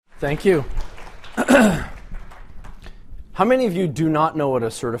Thank you. How many of you do not know what a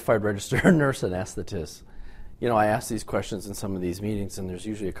certified registered nurse anesthetist is? You know, I ask these questions in some of these meetings, and there's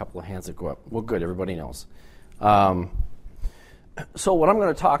usually a couple of hands that go up. Well, good, everybody knows. So what I'm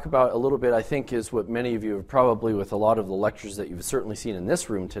going to talk about a little bit, I think, is what many of you have probably, with a lot of the lectures that you've certainly seen in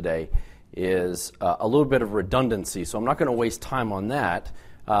this room today, is a little bit of redundancy. So I'm not going to waste time on that.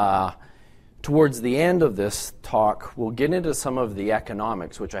 Towards the end of this talk, we'll get into some of the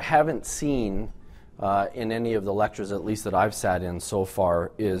economics, which I haven't seen in any of the lectures, at least that I've sat in so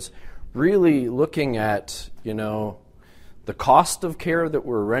far, is really looking at, you know, the cost of care that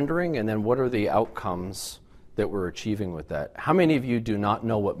we're rendering, and then what are the outcomes that we're achieving with that. How many of you do not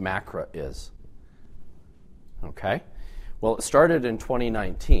know what MACRA is? Okay. Well, it started in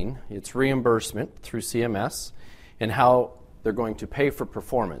 2019. It's reimbursement through CMS and how they're going to pay for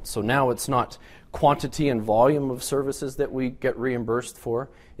performance. So now it's not quantity and volume of services that we get reimbursed for.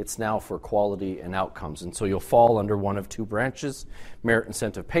 It's now for quality and outcomes. And so you'll fall under one of two branches, merit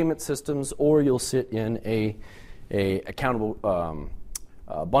incentive payment systems, or you'll sit in a accountable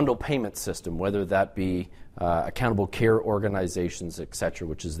bundle payment system, whether that be accountable care organizations, et cetera,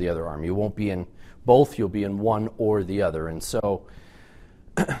 which is the other arm. You won't be in both, you'll be in one or the other. And so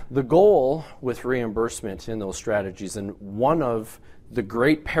the goal with reimbursement in those strategies, and one of the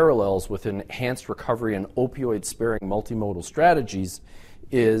great parallels with enhanced recovery and opioid-sparing multimodal strategies,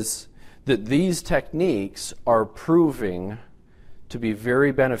 is that these techniques are proving to be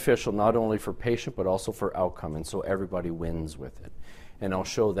very beneficial not only for patient but also for outcome, and so everybody wins with it. And I'll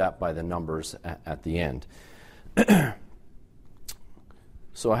show that by the numbers at the end.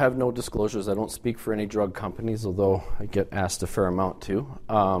 So I have no disclosures. I don't speak for any drug companies, although I get asked a fair amount to.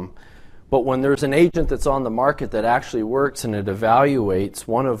 But when there's an agent that's on the market that actually works and it evaluates,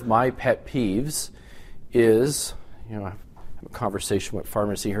 one of my pet peeves is, you know, I had a conversation with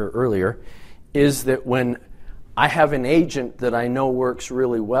pharmacy here earlier, is that when I have an agent that I know works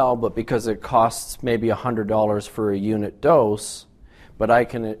really well, but because it costs maybe $100 for a unit dose, but I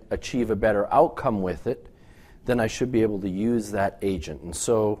can achieve a better outcome with it, then I should be able to use that agent. And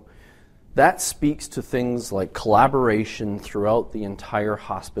so that speaks to things like collaboration throughout the entire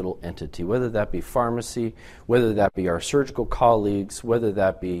hospital entity, whether that be pharmacy, whether that be our surgical colleagues, whether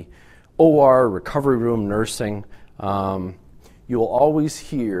that be OR, recovery room, nursing. You'll always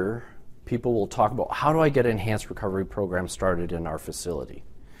hear people will talk about, how do I get an enhanced recovery program started in our facility?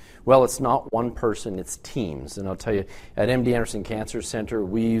 Well, it's not one person, it's teams. And I'll tell you, at MD Anderson Cancer Center,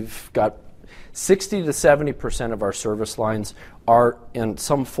 we've got 60 to 70% of our service lines are in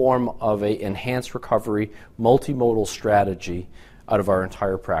some form of an enhanced recovery multimodal strategy out of our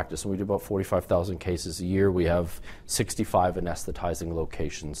entire practice. And we do about 45,000 cases a year. We have 65 anesthetizing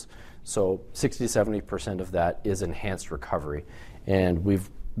locations. So 60 to 70% of that is enhanced recovery. And we've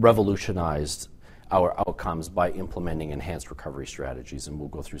revolutionized our outcomes by implementing enhanced recovery strategies, and we'll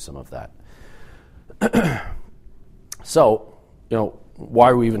go through some of that. So, you know, why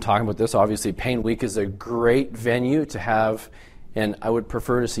are we even talking about this? Obviously, Pain Week is a great venue to have, and I would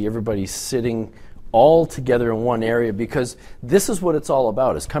prefer to see everybody sitting all together in one area, because this is what it's all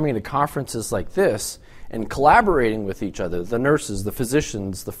about, is coming to conferences like this and collaborating with each other, the nurses, the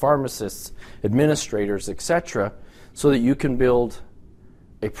physicians, the pharmacists, administrators, etc., so that you can build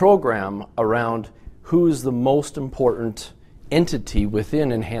a program around who's the most important entity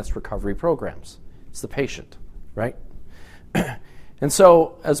within enhanced recovery programs. It's the patient, right? And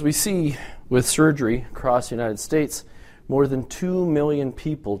so, as we see with surgery across the United States, more than 2 million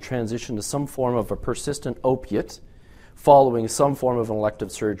people transition to some form of a persistent opiate following some form of an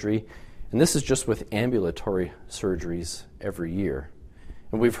elective surgery, and this is just with ambulatory surgeries every year.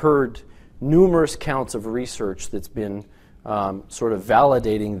 And we've heard numerous counts of research that's been sort of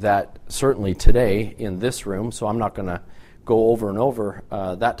validating that, certainly today in this room, so I'm not going to go over and over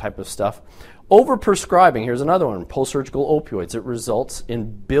that type of stuff. Overprescribing, here's another one, post-surgical opioids. It results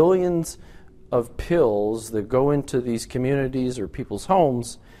in billions of pills that go into these communities or people's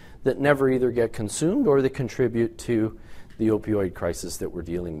homes that never either get consumed or that contribute to the opioid crisis that we're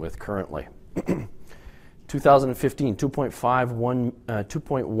dealing with currently. 2015,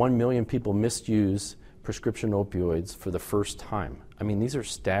 2.1 million people misused prescription opioids for the first time. I mean, these are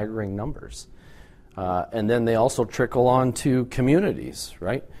staggering numbers. And then they also trickle on to communities,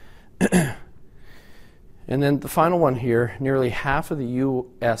 right? And then the final one here, nearly half of the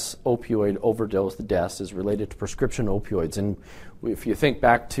U.S. opioid overdose deaths is related to prescription opioids. And if you think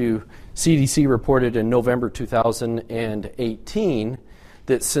back to CDC reported in November 2018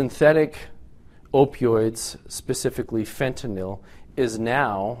 that synthetic opioids, specifically fentanyl, is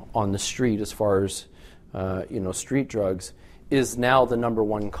now on the street as far as street drugs, is now the number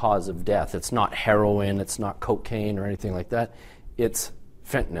one cause of death. It's not heroin, it's not cocaine or anything like that. It's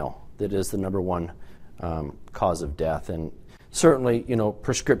fentanyl that is the number one cause of death. And certainly,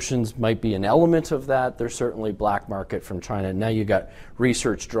 prescriptions might be an element of that. There's certainly black market from China. Now you got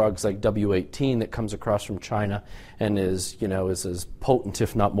research drugs like W18 that comes across from China and is as potent,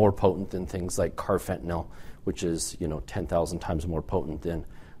 if not more potent, than things like carfentanil, which is 10,000 times more potent than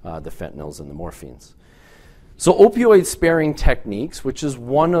the fentanyls and the morphines. So opioid-sparing techniques, which is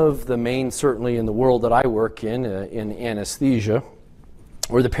one of the main, certainly in the world that I work in anesthesia,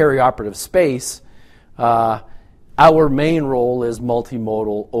 or the perioperative space, our main role is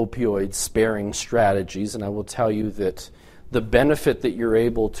multimodal opioid-sparing strategies, and I will tell you that the benefit that you're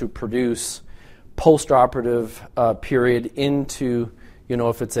able to produce post-operative period into,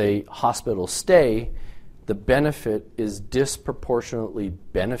 if it's a hospital stay, the benefit is disproportionately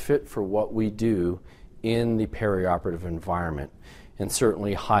benefit for what we do in the perioperative environment, and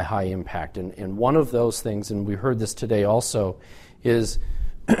certainly high impact. And one of those things, and we heard this today also, is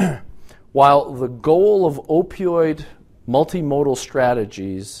while the goal of opioid multimodal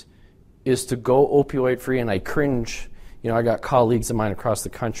strategies is to go opioid free, and I cringe, I got colleagues of mine across the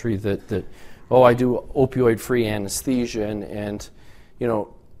country that I do opioid free anesthesia, and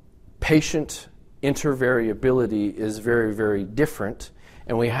patient intervariability is very, very different,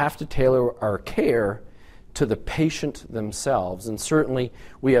 and we have to tailor our care to the patient themselves. And certainly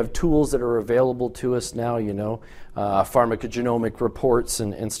we have tools that are available to us now, pharmacogenomic reports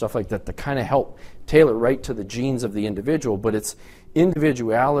and stuff like that kind of help tailor right to the genes of the individual, but it's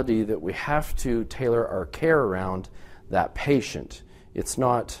individuality that we have to tailor our care around that patient. It's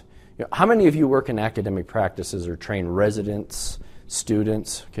not, how many of you work in academic practices or train residents,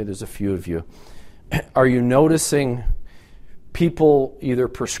 students? Okay, there's a few of you. Are you noticing people either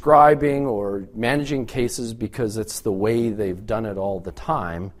prescribing or managing cases because it's the way they've done it all the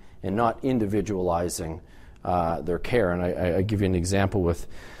time and not individualizing their care? And I give you an example with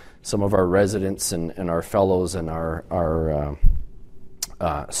some of our residents and our fellows and our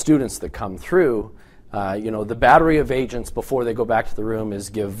students that come through. The battery of agents before they go back to the room is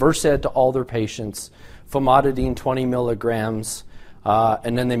give Versed to all their patients, famotidine 20 milligrams,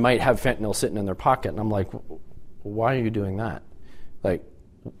 and then they might have fentanyl sitting in their pocket. And I'm like, why are you doing that? Like,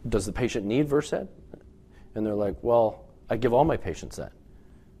 does the patient need Versed? And they're like, well, I give all my patients that.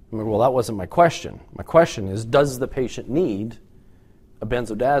 I'm like, well, that wasn't my question. My question is, does the patient need a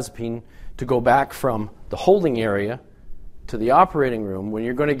benzodiazepine to go back from the holding area to the operating room when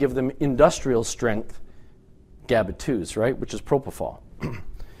you're going to give them industrial strength GABA-2s, right, which is propofol?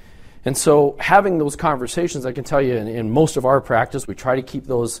 And so having those conversations, I can tell you in most of our practice, we try to keep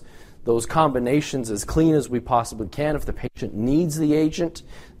those combinations as clean as we possibly can. If the patient needs the agent,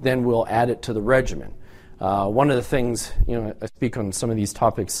 then we'll add it to the regimen. One of the things, I speak on some of these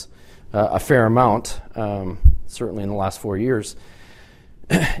topics a fair amount, certainly in the last 4 years,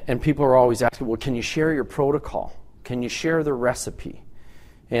 and people are always asking, well, can you share your protocol? Can you share the recipe?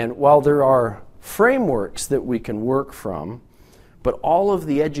 And while there are frameworks that we can work from, but all of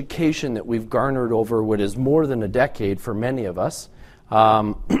the education that we've garnered over what is more than a decade for many of us,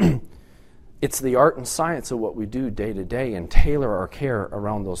 it's the art and science of what we do day to day and tailor our care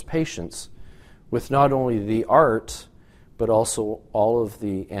around those patients with not only the art, but also all of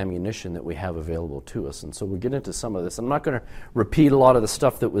the ammunition that we have available to us. And so we'll get into some of this. I'm not going to repeat a lot of the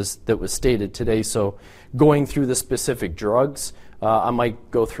stuff that was stated today. So going through the specific drugs, I might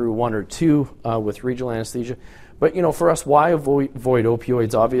go through one or two with regional anesthesia. But, for us, why avoid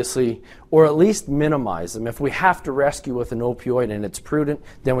opioids, obviously, or at least minimize them? If we have to rescue with an opioid and it's prudent,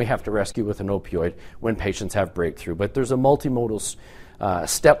 then we have to rescue with an opioid when patients have breakthrough. But there's a multimodal,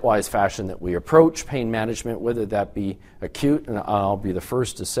 stepwise fashion that we approach pain management, whether that be acute, and I'll be the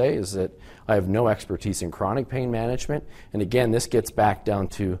first to say is that I have no expertise in chronic pain management. And again, this gets back down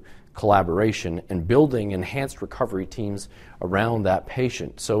to collaboration and building enhanced recovery teams around that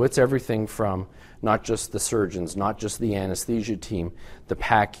patient. So it's everything from not just the surgeons, not just the anesthesia team, the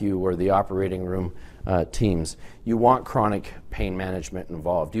PACU or the operating room teams. You want chronic pain management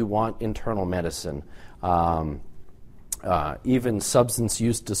involved. You want internal medicine, even substance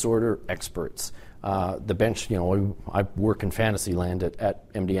use disorder experts. The bench, I work in fantasy land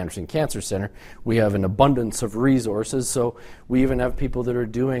at MD Anderson Cancer Center. We have an abundance of resources, so we even have people that are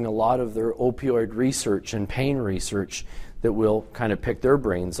doing a lot of their opioid research and pain research that will kind of pick their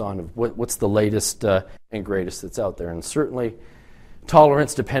brains on what's the latest and greatest that's out there. And certainly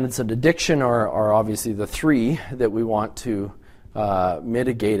tolerance, dependence, and addiction are obviously the three that we want to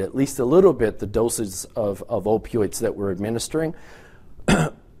mitigate at least a little bit the doses of opioids that we're administering.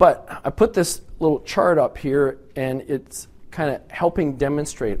 But I put this little chart up here, and it's kind of helping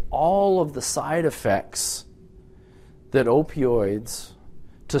demonstrate all of the side effects that opioids,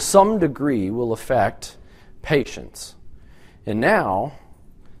 to some degree, will affect patients. And now,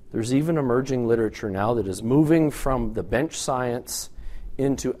 there's even emerging literature now that is moving from the bench science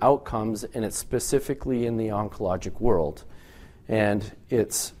into outcomes, and it's specifically in the oncologic world. And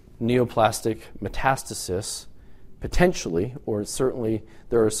it's neoplastic metastasis, potentially, or certainly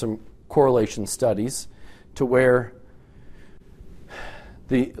there are some correlation studies to where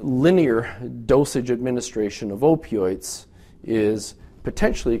the linear dosage administration of opioids is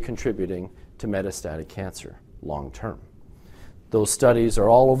potentially contributing to metastatic cancer long term. Those studies are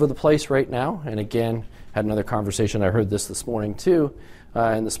all over the place right now, and again, had another conversation, I heard this morning too,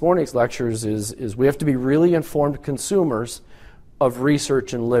 in this morning's lectures, is we have to be really informed consumers of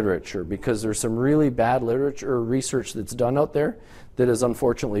research and literature, because there's some really bad literature or research that's done out there that is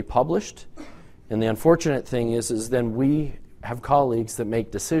unfortunately published. And the unfortunate thing is then we have colleagues that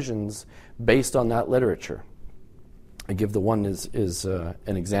make decisions based on that literature. I give the one is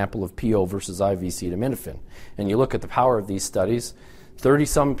an example of PO versus IV acetaminophen. And you look at the power of these studies,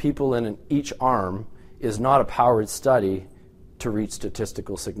 30-some people in each arm is not a powered study to reach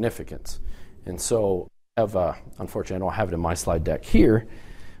statistical significance. And so I have, unfortunately, I don't have it in my slide deck here,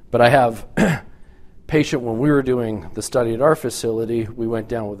 but I have patient, when we were doing the study at our facility, we went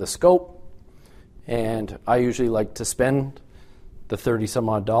down with a scope, and I usually like to spend the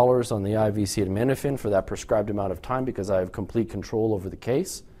 $30-some-odd on the IV acetaminophen for that prescribed amount of time because I have complete control over the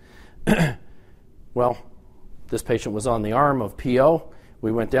case. Well, this patient was on the arm of PO.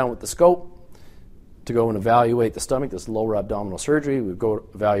 We went down with the scope to go and evaluate the stomach. This is lower abdominal surgery. We go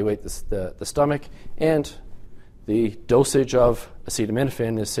evaluate the stomach, and the dosage of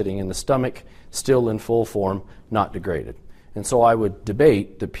acetaminophen is sitting in the stomach, still in full form, not degraded. And so I would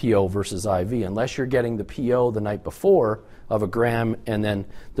debate the PO versus IV, unless you're getting the PO the night before of a gram and then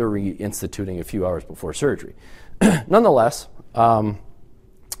they're reinstituting a few hours before surgery. Nonetheless,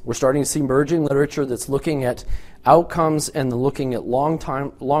 we're starting to see emerging literature that's looking at outcomes and looking at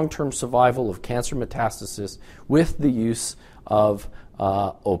long-term survival of cancer metastasis with the use of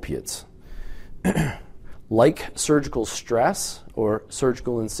opiates. Like surgical stress or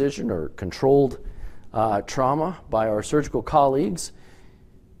surgical incision or controlled trauma by our surgical colleagues,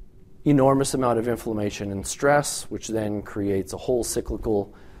 enormous amount of inflammation and stress, which then creates a whole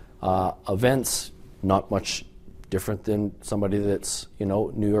cyclical events, not much different than somebody that's,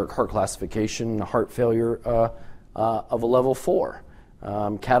 New York Heart Classification, heart failure of a level 4,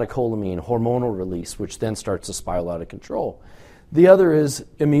 catecholamine, hormonal release, which then starts to spiral out of control. The other is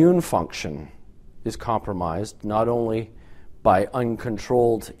immune function is compromised, not only by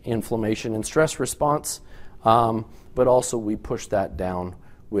uncontrolled inflammation and stress response, but also we push that down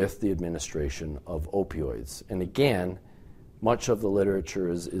with the administration of opioids. And again, much of the literature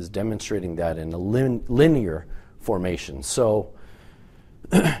is demonstrating that in a linear formation. So,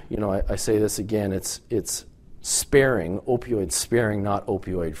 I say this again, it's sparing, opioid sparing, not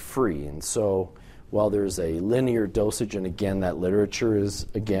opioid free. And so while there's a linear dosage, and again, that literature is,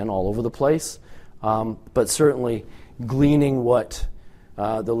 again, all over the place, but certainly gleaning what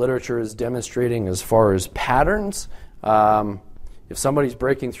the literature is demonstrating as far as patterns. If somebody's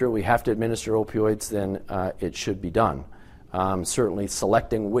breaking through, we have to administer opioids, then it should be done. Certainly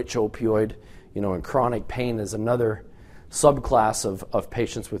selecting which opioid, in chronic pain is another subclass of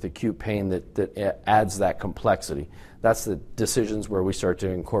patients with acute pain that adds that complexity. That's the decisions where we start to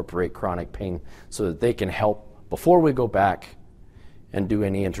incorporate chronic pain so that they can help before we go back and do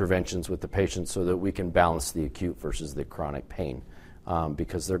any interventions with the patient so that we can balance the acute versus the chronic pain,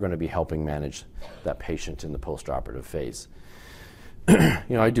 because they're going to be helping manage that patient in the postoperative phase.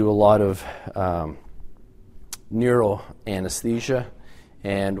 I do a lot of neuro anesthesia,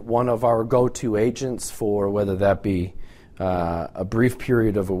 and one of our go-to agents for whether that be a brief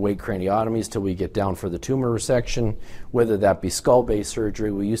period of awake craniotomies till we get down for the tumor resection, whether that be skull-based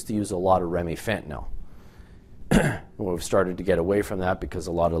surgery, we used to use a lot of remifentanil. We've started to get away from that because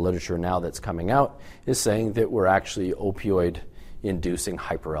a lot of literature now that's coming out is saying that we're actually opioid-inducing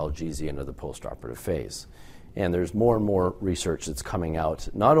hyperalgesia into the postoperative phase. And there's more and more research that's coming out,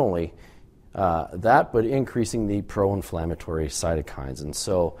 not only that, but increasing the pro-inflammatory cytokines. And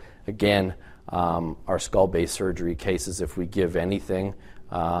so, again, our skull-based surgery cases, if we give anything,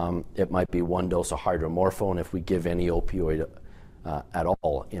 it might be one dose of hydromorphone if we give any opioid at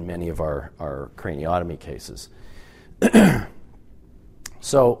all in many of our craniotomy cases.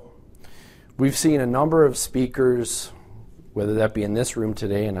 So we've seen a number of speakers, whether that be in this room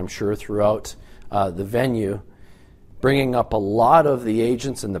today and I'm sure throughout the venue, bringing up a lot of the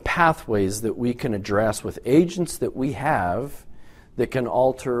agents and the pathways that we can address with agents that we have that can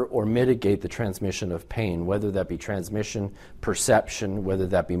alter or mitigate the transmission of pain, whether that be transmission, perception, whether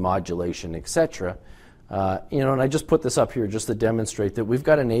that be modulation, etc. And I just put this up here just to demonstrate that we've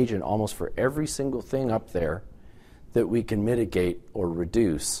got an agent almost for every single thing up there that we can mitigate or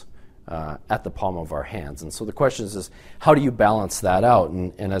reduce at the palm of our hands. And so the question is how do you balance that out?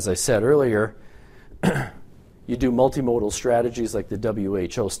 And as I said earlier, you do multimodal strategies like the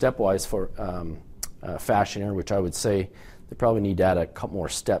WHO stepwise for fashion here, which I would say they probably need to add a couple more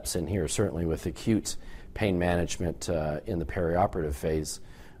steps in here, certainly with acute pain management in the perioperative phase.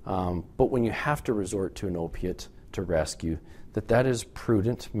 But when you have to resort to an opiate to rescue, that is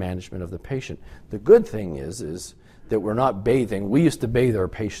prudent management of the patient. The good thing is that we're not bathing. We used to bathe our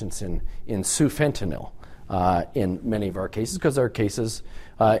patients in sufentanil in many of our cases because our cases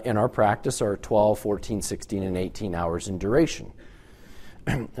in our practice are 12, 14, 16, and 18 hours in duration.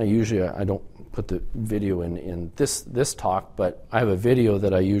 Usually I don't put the video in this talk, but I have a video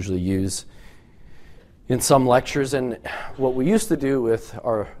that I usually use in some lectures. And what we used to do with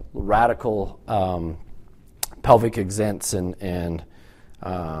our radical pelvic exents and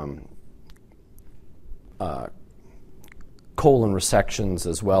colon resections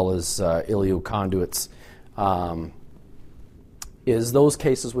as well as ileoconduits is those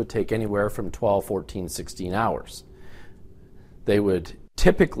cases would take anywhere from 12, 14, 16 hours. They would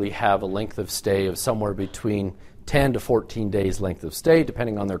typically have a length of stay of somewhere between 10 to 14 days length of stay,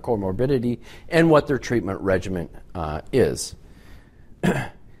 depending on their comorbidity and what their treatment regimen is.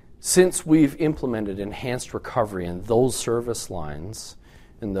 Since we've implemented enhanced recovery in those service lines,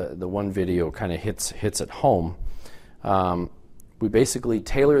 and the one video kind of hits at home, we basically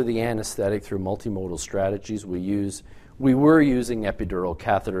tailor the anesthetic through multimodal strategies. We were using epidural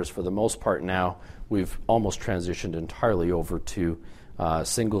catheters for the most part now. We've almost transitioned entirely over to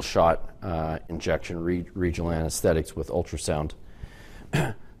single shot injection regional anesthetics with ultrasound.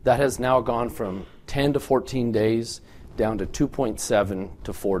 That has now gone from 10 to 14 days down to 2.7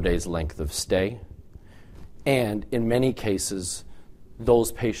 to 4 days length of stay. And in many cases,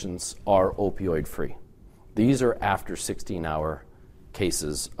 those patients are opioid free. These are after 16-hour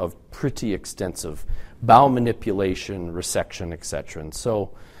cases of pretty extensive bowel manipulation, resection, etc. And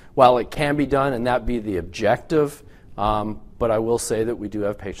so while it can be done and that be the objective, but I will say that we do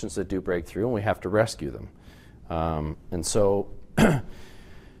have patients that do break through and we have to rescue them. And so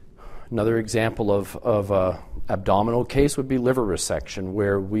another example of a abdominal case would be liver resection,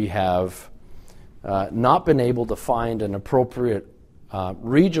 where we have not been able to find an appropriate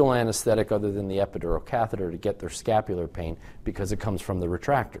regional anesthetic other than the epidural catheter to get their scapular pain because it comes from the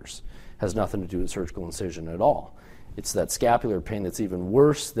retractors. Has nothing to do with surgical incision at all. It's that scapular pain that's even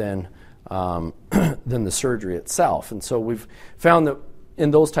worse than the surgery itself. And so we've found that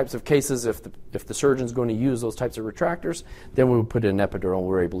in those types of cases, if the surgeon's going to use those types of retractors, then we would put in an epidural and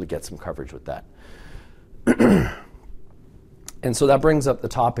we're able to get some coverage with that. And so that brings up the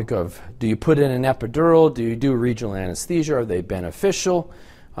topic of, do you put in an epidural? Do you do regional anesthesia? Are they beneficial?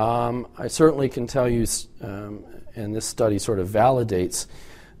 I certainly can tell you, and this study sort of validates,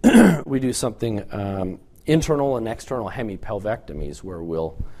 we do something internal and external hemipelvectomies where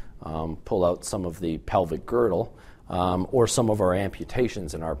we'll pull out some of the pelvic girdle or some of our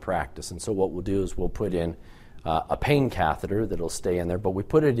amputations in our practice. And so what we'll do is we'll put in a pain catheter that'll stay in there, but we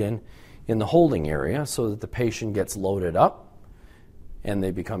put it in the holding area so that the patient gets loaded up and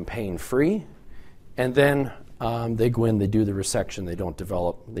they become pain-free. And then they go in, they do the resection,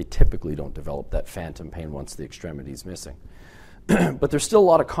 they typically don't develop that phantom pain once the extremity is missing. But there's still a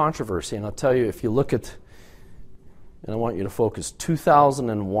lot of controversy, and I'll tell you, if you look at, and I want you to focus,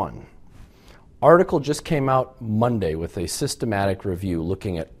 2001. Article just came out Monday with a systematic review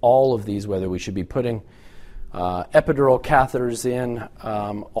looking at all of these, whether we should be putting epidural catheters in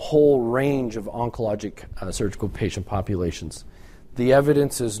a whole range of oncologic surgical patient populations. The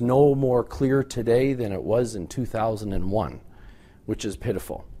evidence is no more clear today than it was in 2001, which is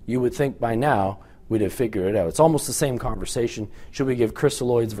pitiful. You would think by now we'd have figured it out. It's almost the same conversation. Should we give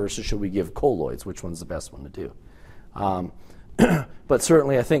crystalloids versus should we give colloids? Which one's the best one to do? But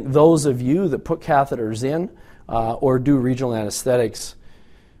certainly I think those of you that put catheters in or do regional anesthetics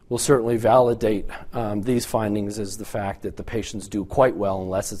will certainly validate these findings as the fact that the patients do quite well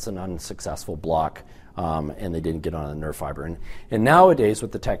unless it's an unsuccessful block and they didn't get on a nerve fiber. And nowadays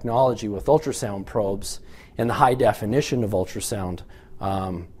with the technology, with ultrasound probes and the high definition of ultrasound,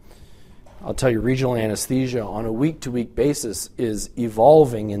 I'll tell you, regional anesthesia on a week-to-week basis is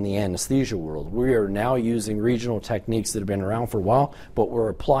evolving in the anesthesia world. We are now using regional techniques that have been around for a while, but we're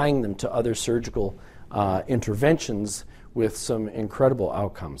applying them to other surgical interventions with some incredible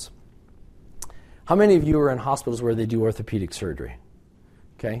outcomes. How many of you are in hospitals where they do orthopedic surgery?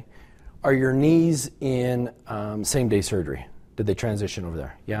 Okay. Are your knees in same-day surgery? Did they transition over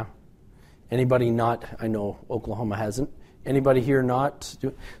there? Yeah? Anybody not? I know Oklahoma hasn't. Anybody here not?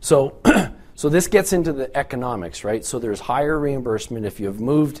 So this gets into the economics, right? So there's higher reimbursement if you have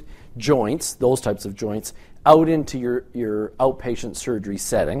moved joints, those types of joints, out into your outpatient surgery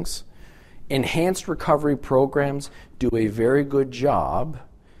settings. Enhanced recovery programs do a very good job.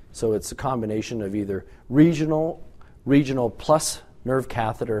 So it's a combination of either regional plus nerve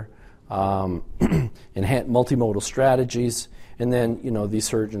catheter, multimodal strategies, and then these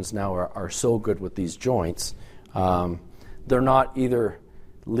surgeons now are so good with these joints. They're not either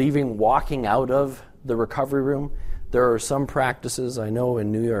walking out of the recovery room. There are some practices I know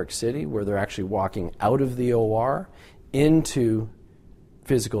in New York City where they're actually walking out of the OR into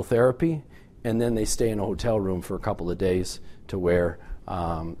physical therapy, and then they stay in a hotel room for a couple of days to where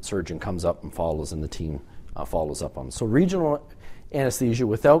surgeon comes up and follows, and the team follows up on them. So regional anesthesia,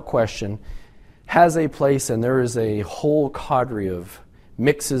 without question, has a place, and there is a whole cadre of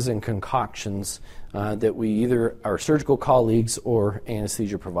mixes and concoctions that we either our surgical colleagues or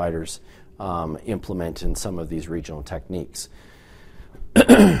anesthesia providers implement in some of these regional techniques.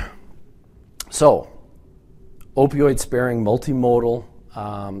 So, opioid-sparing multimodal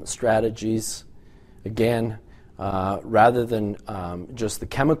strategies, again, rather than just the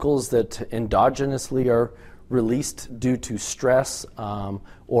chemicals that endogenously are released due to stress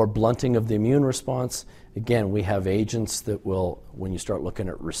or blunting of the immune response. Again, we have agents that will, when you start looking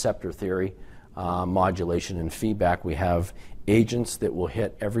at receptor theory, modulation and feedback, we have agents that will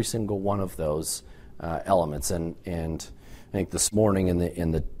hit every single one of those elements. And I think this morning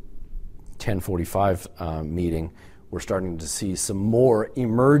in the 10:45 meeting, we're starting to see some more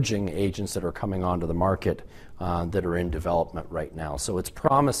emerging agents that are coming onto the market that are in development right now. So it's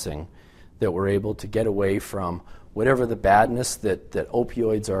promising that we're able to get away from whatever the badness that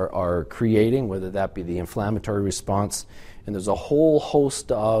opioids are creating, whether that be the inflammatory response. And there's a whole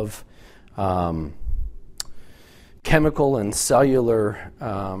host of chemical and cellular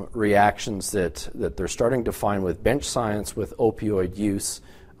reactions that they're starting to find with bench science with opioid use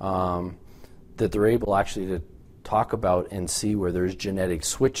that they're able actually to talk about and see where there's genetic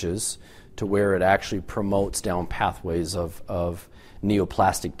switches to where it actually promotes down pathways of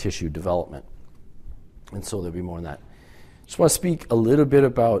neoplastic tissue development. And so there'll be more on that. Just want to speak a little bit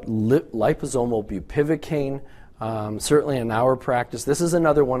about liposomal bupivacaine. Certainly in our practice, this is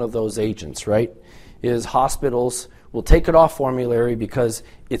another one of those agents, right? Is hospitals will take it off formulary because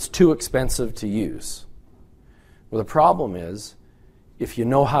it's too expensive to use. Well, the problem is, if you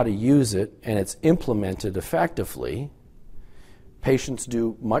know how to use it and it's implemented effectively, patients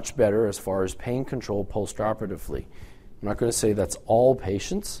do much better as far as pain control postoperatively. I'm not going to say that's all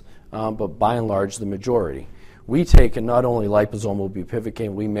patients, but by and large, the majority. We take not only liposomal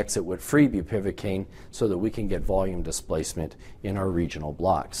bupivacaine, we mix it with free bupivacaine so that we can get volume displacement in our regional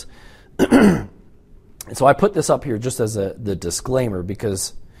blocks. And so I put this up here just as the disclaimer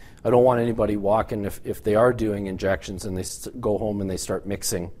because I don't want anybody walking, if they are doing injections and they go home and they start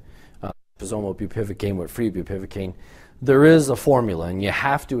mixing liposomal bupivacaine with free bupivacaine. There is a formula, and you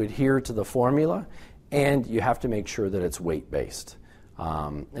have to adhere to the formula, and you have to make sure that it's weight-based.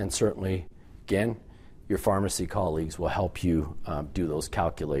 And certainly, again, your pharmacy colleagues will help you do those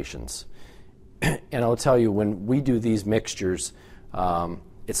calculations. And I'll tell you, when we do these mixtures,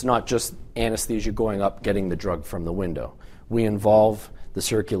 it's not just anesthesia going up, getting the drug from the window. We involve the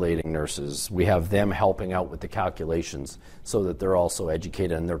circulating nurses. We have them helping out with the calculations so that they're also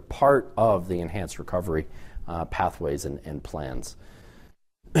educated, and they're part of the enhanced recovery pathways and plans.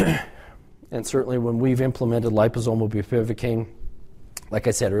 And certainly when we've implemented liposomal bupivacaine, like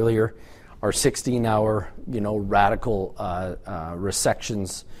I said earlier, our 16-hour, radical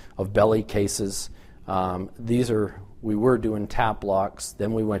resections of belly cases. We were doing TAP blocks,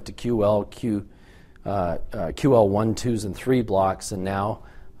 then we went to QL1, 2s, and 3 blocks, and now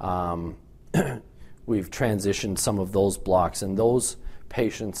we've transitioned some of those blocks, and those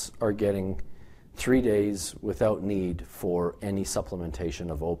patients are getting 3 days without need for any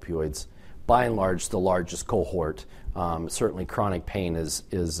supplementation of opioids. By and large, the largest cohort. Certainly, chronic pain is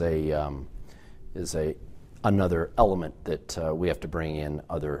another element that we have to bring in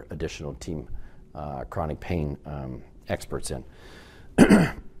other additional team chronic pain experts in.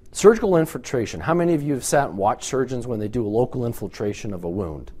 Surgical infiltration. How many of you have sat and watched surgeons when they do a local infiltration of a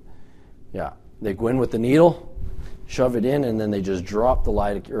wound? Yeah, they go in with the needle, shove it in, and then they just drop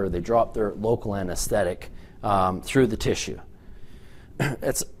they drop their local anesthetic through the tissue.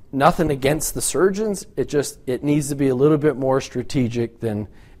 nothing against the surgeons. It needs to be a little bit more strategic than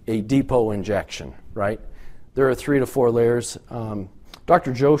a depot injection, right? There are 3 to 4 layers.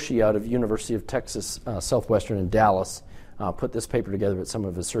 Dr. Joshi out of University of Texas Southwestern in Dallas put this paper together with some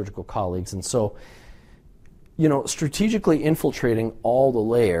of his surgical colleagues. And so, strategically infiltrating all the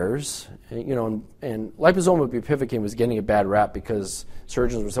layers, and liposomal bupivacaine was getting a bad rap because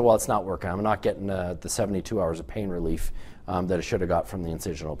surgeons would say, well, it's not working. I'm not getting the 72 hours of pain relief that it should have got from the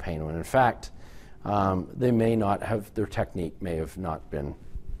incisional pain. When in fact, they may not have, their technique may have not been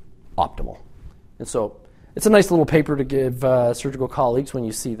optimal. And so it's a nice little paper to give surgical colleagues when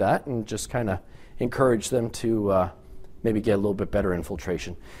you see that, and just kind of encourage them to maybe get a little bit better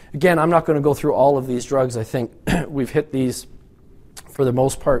infiltration. Again, I'm not going to go through all of these drugs. I think we've hit these for the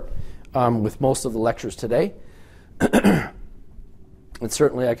most part with most of the lectures today. And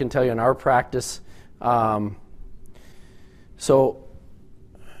certainly I can tell you in our practice, so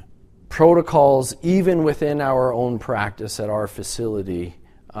protocols, even within our own practice at our facility,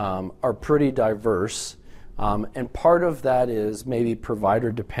 are pretty diverse. And part of that is maybe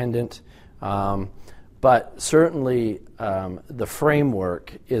provider dependent, but certainly the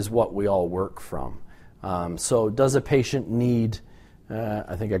framework is what we all work from. So does a patient need,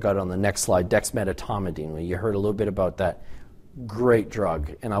 I think I got it on the next slide, dexmedetomidine. You heard a little bit about that. Great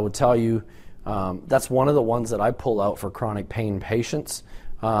drug. And I would tell you that's one of the ones that I pull out for chronic pain patients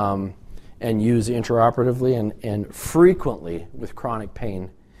and use intraoperatively. And frequently with chronic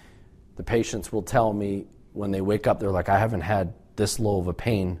pain, the patients will tell me when they wake up, they're like, I haven't had this low of a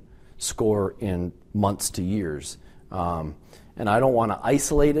pain score in months to years. And I don't want to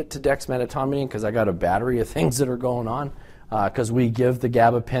isolate it to dexmedetomidine because I got a battery of things that are going on. Because we give the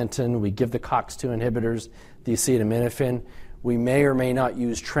gabapentin, we give the COX-2 inhibitors, the acetaminophen. We may or may not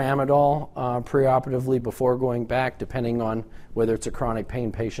use tramadol preoperatively before going back, depending on whether it's a chronic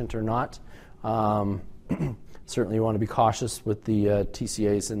pain patient or not. Certainly you want to be cautious with the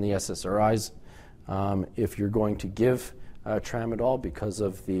TCAs and the SSRIs if you're going to give tramadol because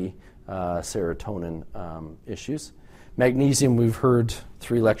of the serotonin issues. Magnesium, we've heard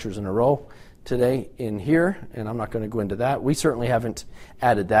 3 lectures in a row today in here, and I'm not going to go into that. We certainly haven't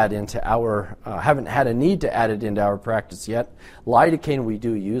added that into our, haven't had a need to add it into our practice yet. Lidocaine we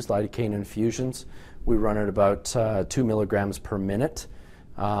do use, lidocaine infusions. We run at about 2 milligrams per minute.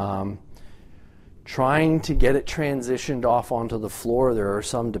 Trying to get it transitioned off onto the floor. There are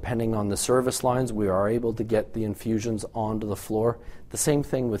some, depending on the service lines, we are able to get the infusions onto the floor. The same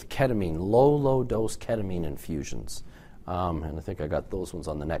thing with ketamine, low dose ketamine infusions. And I think I got those ones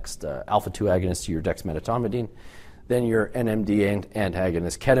on the next alpha-2 agonist to your dexmedetomidine. Then your NMDA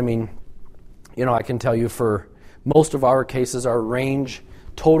antagonist, ketamine. I can tell you for most of our cases, our range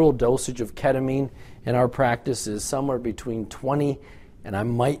total dosage of ketamine in our practice is somewhere between 20 and I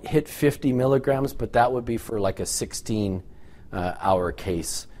might hit 50 milligrams, but that would be for like a 16-hour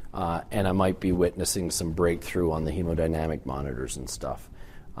case, and I might be witnessing some breakthrough on the hemodynamic monitors and stuff.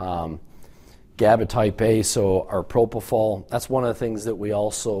 GABA type A, so our propofol, that's one of the things that we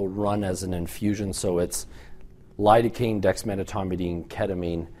also run as an infusion, so it's lidocaine, dexmedetomidine,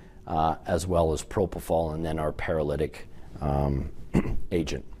 ketamine, as well as propofol, and then our paralytic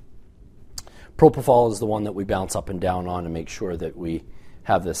agent. Propofol is the one that we bounce up and down on to make sure that we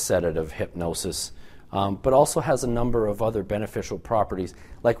have this sedative hypnosis, but also has a number of other beneficial properties,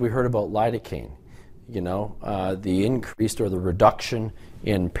 like we heard about lidocaine. The increased or the reduction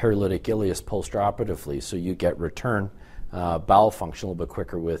in paralytic ileus postoperatively, so you get return bowel function a little bit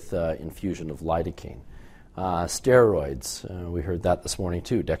quicker with infusion of lidocaine. Steroids, we heard that this morning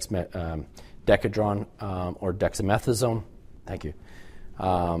too, Decadron or dexamethasone, thank you,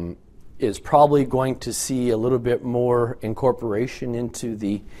 is probably going to see a little bit more incorporation into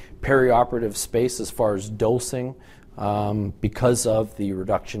the perioperative space as far as dosing because of the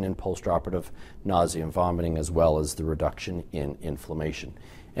reduction in postoperative nausea and vomiting as well as the reduction in inflammation.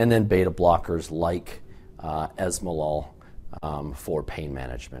 And then beta blockers like esmolol for pain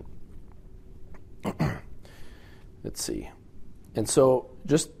management. Let's see. And so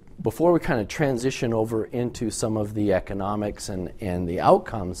just before we kind of transition over into some of the economics and the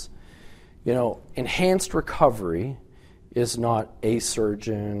outcomes, enhanced recovery is not a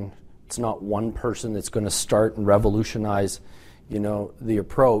surgeon. It's not one person that's going to start and revolutionize, the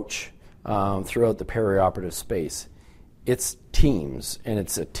approach throughout the perioperative space. It's teams, and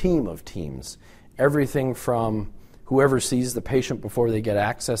it's a team of teams. Everything from whoever sees the patient before they get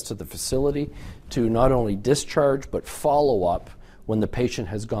access to the facility to not only discharge but follow-up when the patient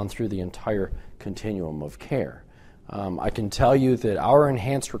has gone through the entire continuum of care. I can tell you that our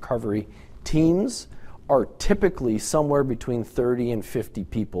enhanced recovery teams are typically somewhere between 30 and 50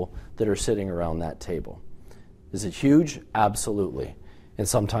 people that are sitting around that table. Is it huge? Absolutely. And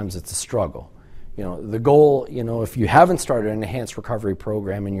sometimes it's a struggle. The goal, if you haven't started an enhanced recovery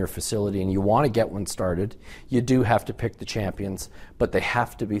program in your facility and you want to get one started, you do have to pick the champions, but they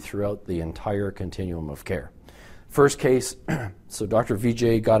have to be throughout the entire continuum of care. First case, so Dr.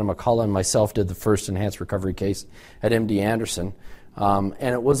 Vijay Gautam and myself did the first enhanced recovery case at MD Anderson, and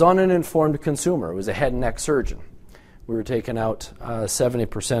it was on an informed consumer. It was a head and neck surgeon. We were taking out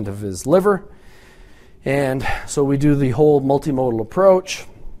 70% of his liver, and so we do the whole multimodal approach.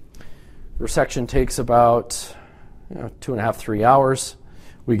 Resection takes about 2.5, 3 hours.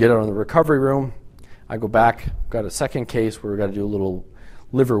 We get out in the recovery room. I go back, got a second case where we've got to do a little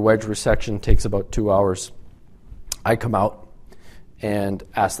liver wedge resection, takes about 2 hours. I come out and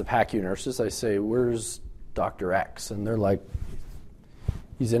ask the PACU nurses, I say, "Where's Dr. X?" And they're like,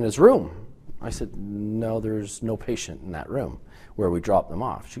 "He's in his room." I said, "No, there's no patient in that room where we drop them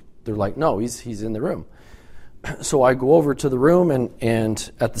off." They're like, "No, he's in the room." So I go over to the room,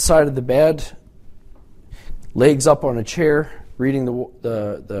 and at the side of the bed, legs up on a chair, reading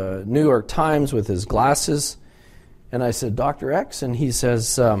the New York Times with his glasses. And I said, "Dr. X?" And he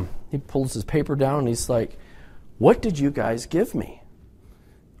says, he pulls his paper down, and he's like, "What did you guys give me?"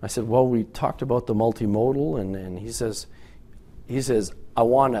 I said, "Well, we talked about the multimodal," and he says, "I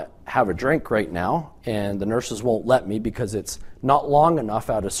want to have a drink right now, and the nurses won't let me because it's not long enough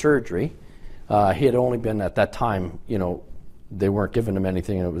out of surgery." He had only been at that time, they weren't giving him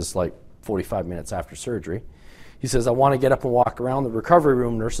anything, and it was like 45 minutes after surgery. He says, "I want to get up and walk around the recovery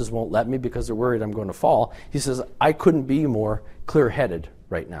room. Nurses won't let me because they're worried I'm going to fall." He says, "I couldn't be more clear-headed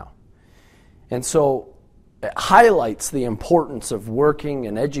right now." And so it highlights the importance of working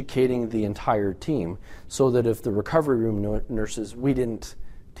and educating the entire team so that if the recovery room nurses, we didn't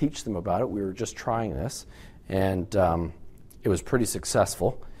teach them about it, we were just trying this, and it was pretty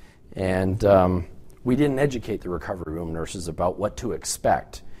successful. And we didn't educate the recovery room nurses about what to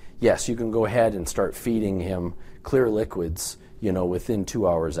expect. Yes, you can go ahead and start feeding him clear liquids, within 2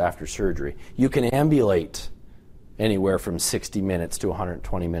 hours after surgery. You can ambulate anywhere from 60 minutes to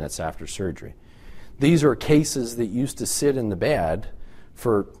 120 minutes after surgery. These are cases that used to sit in the bed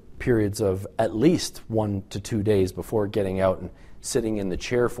for periods of at least 1 to 2 days before getting out and sitting in the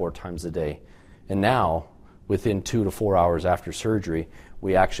chair 4 times a day. And now, within 2 to 4 hours after surgery,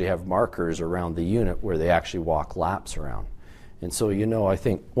 we actually have markers around the unit where they actually walk laps around. And so, I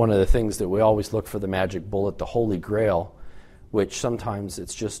think one of the things that we always look for, the magic bullet, the holy grail, which sometimes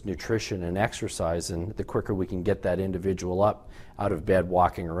it's just nutrition and exercise, and the quicker we can get that individual up out of bed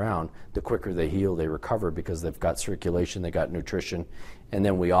walking around, the quicker they heal, they recover because they've got circulation, they got nutrition, and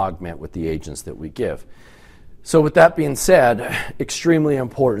then we augment with the agents that we give. So with that being said, extremely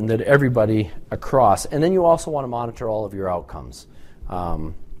important that everybody across, and then you also want to monitor all of your outcomes.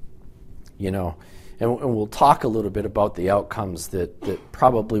 And we'll talk a little bit about the outcomes that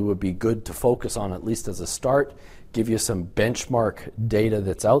probably would be good to focus on, at least as a start, give you some benchmark data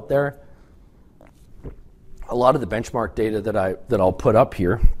that's out there. A lot of the benchmark data that I'll put up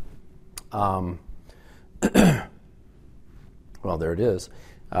here, well, there it is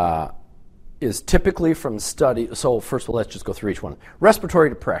typically from study. So first of all, let's just go through each one. Respiratory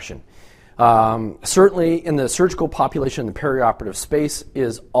depression. Certainly in the surgical population, the perioperative space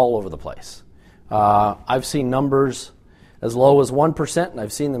is all over the place. I've seen numbers as low as 1%, and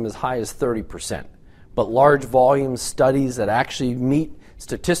I've seen them as high as 30%. But large volume studies that actually meet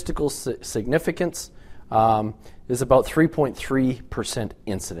statistical significance is about 3.3%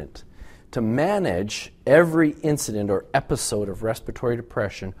 incident. To manage every incident or episode of respiratory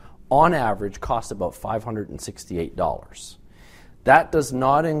depression, on average, costs about $568. That does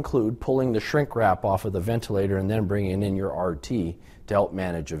not include pulling the shrink wrap off of the ventilator and then bringing in your RT to help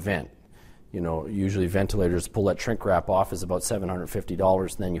manage a vent. Usually ventilators pull that shrink wrap off is about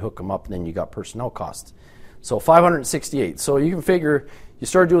 $750, and then you hook them up, and then you got personnel costs. So $568. So you can figure, you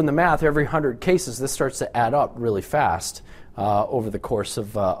start doing the math, every 100 cases, this starts to add up really fast over the course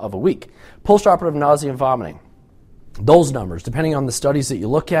of a week. Postoperative nausea and vomiting. Those numbers, depending on the studies that you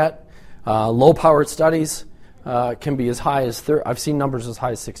look at, low-powered studies can be as high as, I've seen numbers as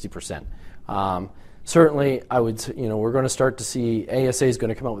high as 60%. Certainly, I would, we're going to start to see, ASA is going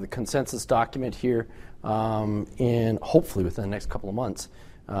to come out with a consensus document here in hopefully within the next couple of months,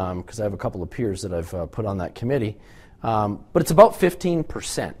 because I have a couple of peers that I've put on that committee. But it's about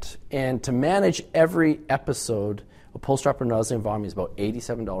 15%. And to manage every episode of postoperative nausea and vomiting is about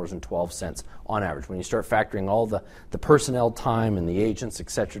 $87.12 on average when you start factoring all the personnel time and the agents, et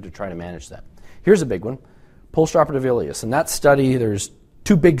cetera, to try to manage that. Here's a big one, postoperative ileus. And that study, there's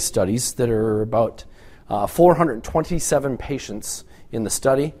 2 big studies that are about 427 patients in the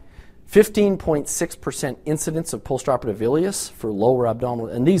study, 15.6% incidence of postoperative ileus for lower abdominal,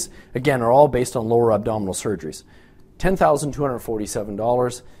 and these, again, are all based on lower abdominal surgeries.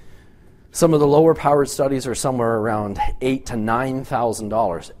 $10,247. Some of the lower powered studies are somewhere around $8,000 to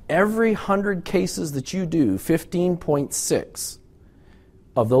 $9,000. Every 100 cases that you do, 15.6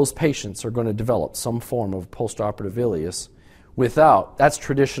 of those patients are going to develop some form of postoperative ileus without, that's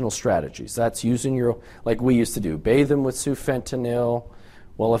traditional strategies. That's using your, like we used to do, bathe them with sufentanil.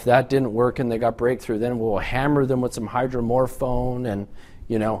 Well, if that didn't work and they got breakthrough, then we'll hammer them with some hydromorphone and,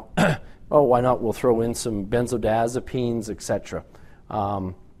 oh, why not? We'll throw in some benzodiazepines, etc.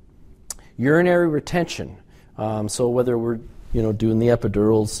 Urinary retention. So whether we're doing the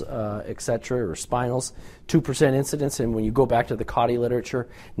epidurals, etc., or spinals, 2% incidence, and when you go back to the CAUTI literature,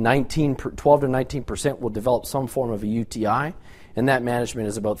 12 to 19% will develop some form of a UTI, and that management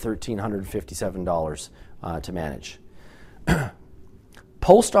is about $1,357 to manage.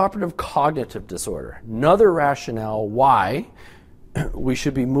 Postoperative cognitive disorder, another rationale why we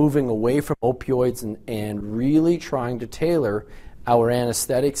should be moving away from opioids and really trying to tailor our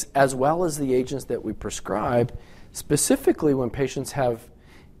anesthetics as well as the agents that we prescribe, specifically when patients have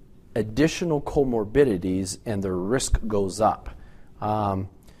additional comorbidities and their risk goes up.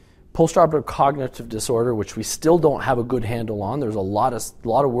 Postoperative cognitive disorder, which we still don't have a good handle on, there's a lot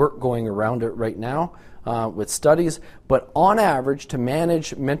of work going around it right now with studies, but on average, to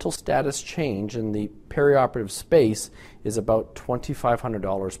manage mental status change in the perioperative space is about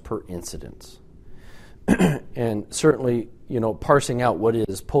 $2,500 per incident. And certainly, parsing out what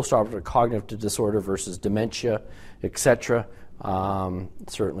is postoperative cognitive disorder versus dementia, etc.,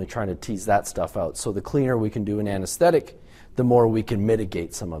 certainly trying to tease that stuff out. So the cleaner we can do an anesthetic, the more we can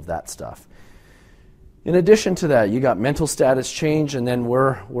mitigate some of that stuff. In addition to that, you got mental status change, and then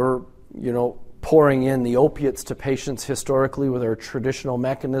we're pouring in the opiates to patients historically with our traditional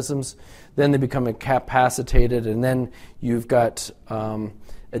mechanisms. Then they become incapacitated, and then you've got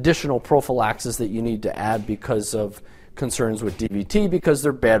additional prophylaxis that you need to add because of concerns with DVT because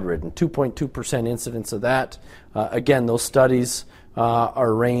they're bedridden. 2.2% incidence of that. Again, those studies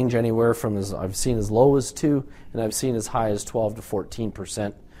are range anywhere from, I've seen as low as 2, and I've seen as high as 12 to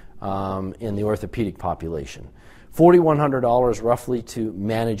 14% in the orthopedic population. $4,100 roughly to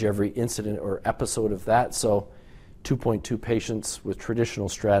manage every incident or episode of that. So 2.2 patients with traditional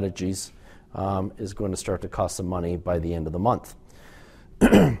strategies is going to start to cost some money by the end of the month.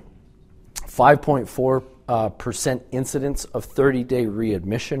 5.4% incidence of 30-day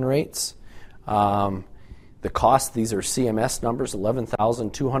readmission rates. The cost, these are CMS numbers,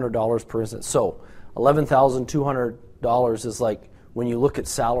 $11,200 per incident. So $11,200 is like when you look at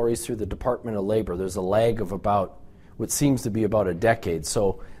salaries through the Department of Labor, there's a lag of about what seems to be about a decade.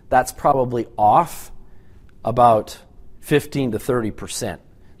 So that's probably off about 15 to 30%.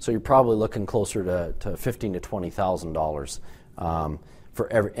 So you're probably looking closer to $15,000 to $20,000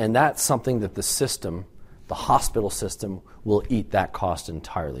 for every, and that's something that the system, the hospital system, will eat that cost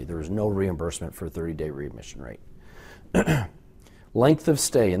entirely. There is no reimbursement for a 30-day readmission rate. Length of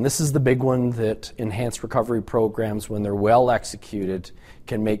stay, and this is the big one that enhanced recovery programs, when they're well executed,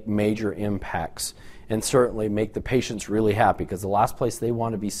 can make major impacts and certainly make the patients really happy because the last place they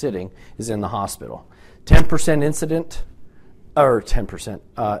want to be sitting is in the hospital. 10% incident, or 10%,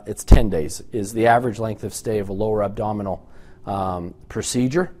 it's 10 days, is the average length of stay of a lower abdominal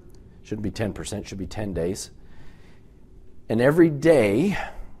procedure. Shouldn't be 10%, should be 10 days. And every day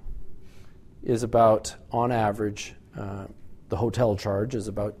is about, on average, the hotel charge is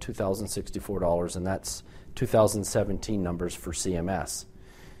about $2,064, and that's 2017 numbers for CMS.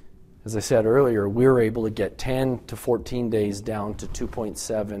 As I said earlier, we were able to get 10 to 14 days down to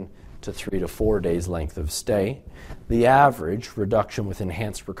 2.7 to 3 to 4 days length of stay. The average reduction with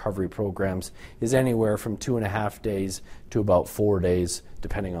enhanced recovery programs is anywhere from 2.5 days to about 4 days,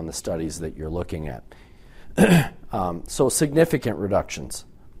 depending on the studies that you're looking at. So significant reductions.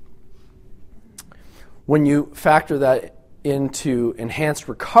 When you factor that into enhanced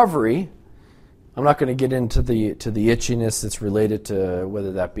recovery, I'm not going to get into the itchiness that's related to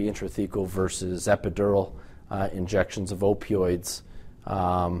whether that be intrathecal versus epidural injections of opioids.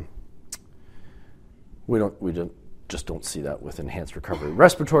 We just don't see that with enhanced recovery.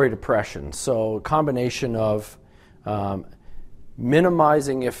 Respiratory depression, so a combination of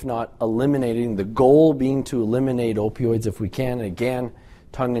minimizing, if not eliminating, the goal being to eliminate opioids if we can. And again,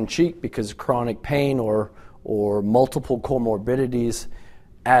 tongue-in-cheek, because chronic pain or multiple comorbidities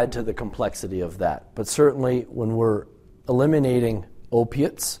add to the complexity of that. But certainly when we're eliminating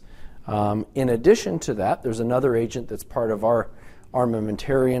opiates, in addition to that, there's another agent that's part of our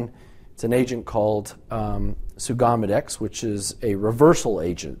armamentarium. It's an agent called Sugamidex, which is a reversal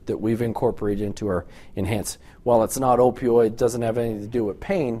agent that we've incorporated into our Enhance. While it's not opioid, doesn't have anything to do with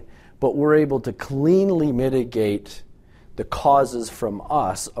pain, but we're able to cleanly mitigate the causes from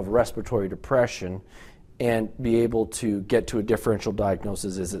us of respiratory depression and be able to get to a differential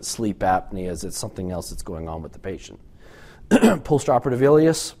diagnosis. Is it sleep apnea? Is it something else that's going on with the patient? Postoperative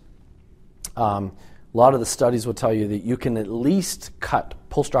ileus. A lot of the studies will tell you that you can at least cut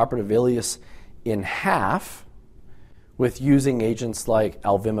postoperative ileus in half with using agents like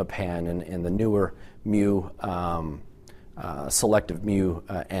alvimipan and the newer selective mu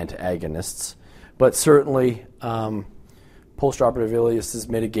antagonists. But certainly, postoperative ileus is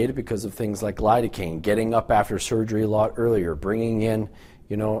mitigated because of things like lidocaine, getting up after surgery a lot earlier, bringing in,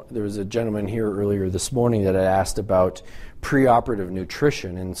 there was a gentleman here earlier this morning that had asked about preoperative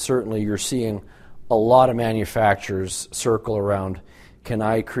nutrition, and certainly you're seeing a lot of manufacturers circle around, can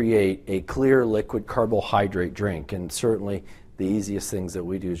I create a clear liquid carbohydrate drink? And certainly the easiest things that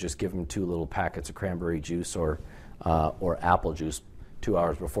we do is just give them 2 little packets of cranberry juice or apple juice 2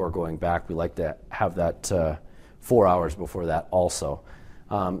 hours before going back. We like to have that 4 hours before that also.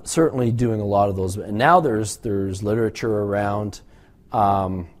 Certainly doing a lot of those. And now there's literature around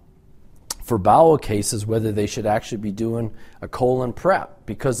for bowel cases whether they should actually be doing a colon prep,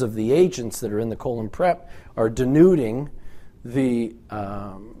 because of the agents that are in the colon prep are denuding the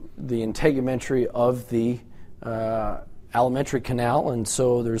integumentary of the alimentary canal, and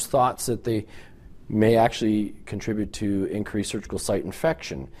so there's thoughts that they may actually contribute to increased surgical site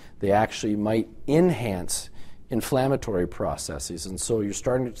infection. They actually might enhance inflammatory processes, and so you're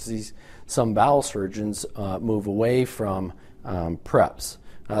starting to see some bowel surgeons move away from preps.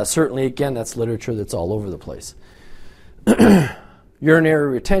 Certainly, again, that's literature that's all over the place. Urinary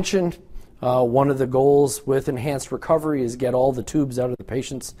retention. One of the goals with enhanced recovery is get all the tubes out of the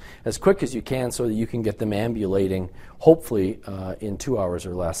patients as quick as you can so that you can get them ambulating, hopefully in 2 hours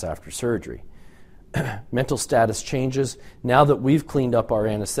or less after surgery. Mental status changes. Now that we've cleaned up our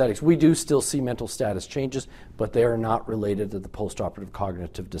anesthetics, we do still see mental status changes, but they are not related to the postoperative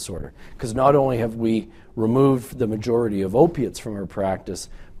cognitive disorder. Because not only have we removed the majority of opiates from our practice,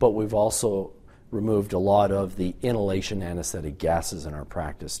 but we've also removed a lot of the inhalation anesthetic gases in our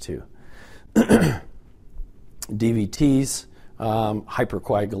practice too. DVTs,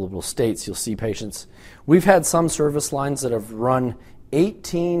 hypercoagulable states, you'll see patients. We've had some service lines that have run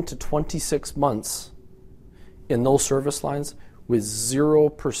 18 to 26 months in those service lines with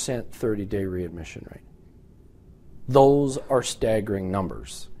 0% 30-day readmission rate. Those are staggering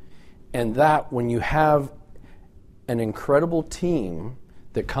numbers. And that, when you have an incredible team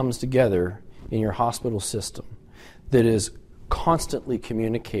that comes together in your hospital system that is constantly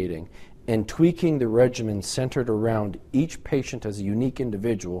communicating and tweaking the regimen centered around each patient as a unique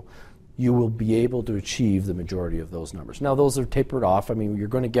individual, you will be able to achieve the majority of those numbers. Now, those are tapered off. I mean, you're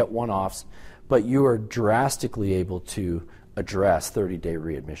going to get one-offs, but you are drastically able to address 30-day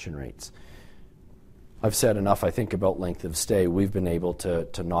readmission rates. I've said enough, I think, about length of stay. We've been able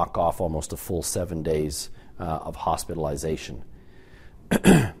to knock off almost a full 7 days of hospitalization.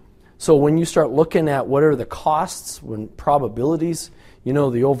 So when you start looking at what are the costs, when probabilities,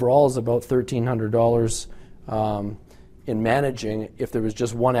 the overall is about $1,300 in managing. If there was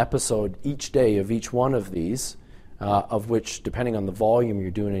just one episode each day of each one of these, of which, depending on the volume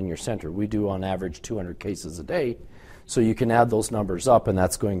you're doing in your center, we do on average 200 cases a day. So you can add those numbers up, and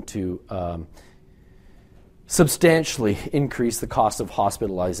that's going to substantially increase the cost of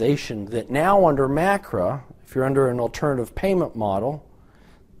hospitalization that now under MACRA, if you're under an alternative payment model,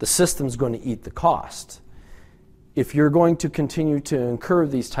 the system's going to eat the cost. If you're going to continue to incur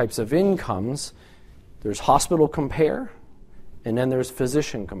these types of incomes, there's hospital compare, and then there's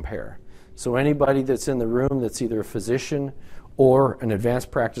physician compare. So anybody that's in the room that's either a physician or an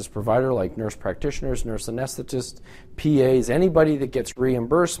advanced practice provider like nurse practitioners, nurse anesthetists, PAs, anybody that gets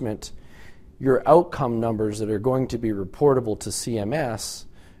reimbursement, your outcome numbers that are going to be reportable to CMS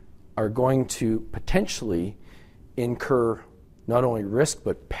are going to potentially incur not only risk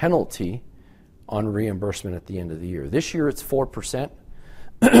but penalty on reimbursement at the end of the year. This year it's 4%.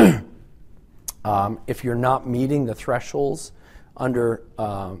 If you're not meeting the thresholds under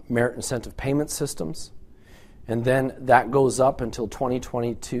merit incentive payment systems, and then that goes up until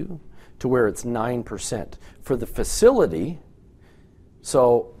 2022 to where it's 9%. For the facility,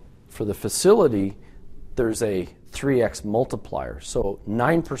 there's a 3x multiplier. So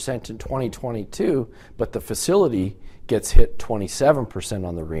 9% in 2022, but the facility gets hit 27%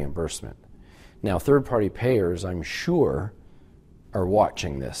 on the reimbursement. Now, third-party payers, I'm sure, are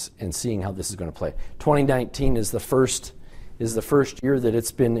watching this and seeing how this is going to play. 2019 is the first is the first year that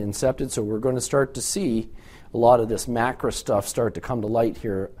it's been incepted, so we're going to start to see a lot of this macro stuff start to come to light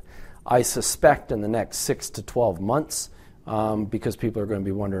here, I suspect, in the next 6 to 12 months, because people are going to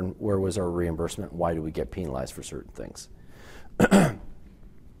be wondering where was our reimbursement, why do we get penalized for certain things.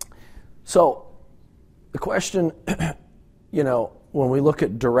 So the question, when we look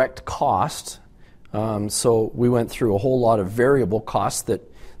at direct cost, so we went through a whole lot of variable costs that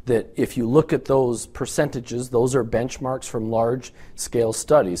if you look at those percentages, those are benchmarks from large-scale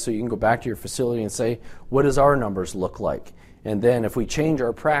studies. So you can go back to your facility and say, what does our numbers look like? And then if we change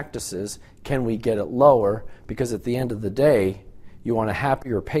our practices, can we get it lower? Because at the end of the day, you want a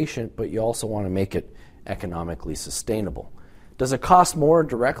happier patient, but you also want to make it economically sustainable. Does it cost more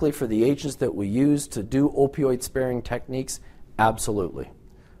directly for the agents that we use to do opioid-sparing techniques? Absolutely.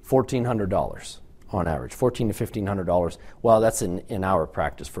 $1,400 on average, $1,400 to $1,500. Well, that's in our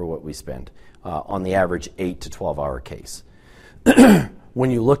practice for what we spend on the average 8 to 12-hour case. When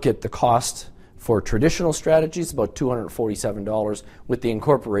you look at the cost for traditional strategies, about $247 with the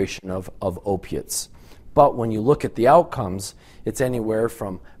incorporation of opiates. But when you look at the outcomes, it's anywhere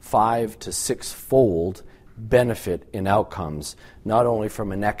from 5 to 6-fold benefit in outcomes, not only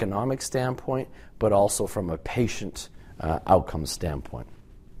from an economic standpoint, but also from a patient outcome standpoint.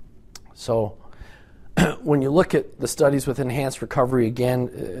 So when you look at the studies with enhanced recovery,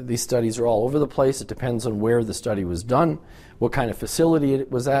 again, these studies are all over the place. It depends on where the study was done, what kind of facility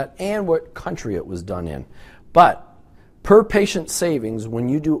it was at, and what country it was done in. But per patient savings, when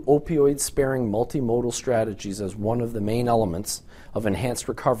you do opioid-sparing multimodal strategies as one of the main elements of enhanced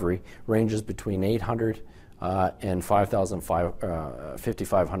recovery, ranges between $800 and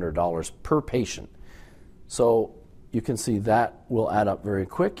 $5,500 per patient. So you can see that will add up very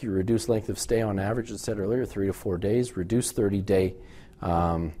quick. You reduce length of stay on average, as I said earlier, 3 to 4 days, reduce 30-day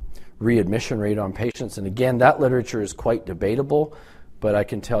readmission rate on patients. And again, that literature is quite debatable, but I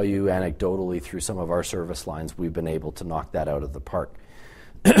can tell you anecdotally through some of our service lines, we've been able to knock that out of the park.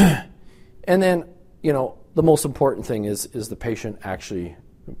 And then, the most important thing is the patient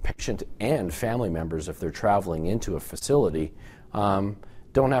and family members, if they're traveling into a facility,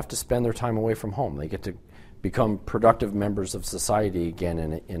 don't have to spend their time away from home. They get to become productive members of society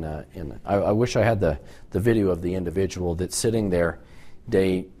again. I wish I had the video of the individual that's sitting there,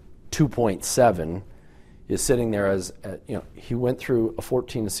 day 2.7, is sitting there as he went through a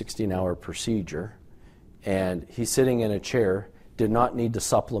 14 to 16 hour procedure, and he's sitting in a chair, did not need to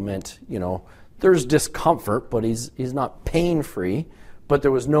supplement. There's discomfort, but he's not pain free. But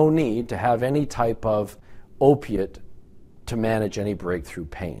there was no need to have any type of opiate to manage any breakthrough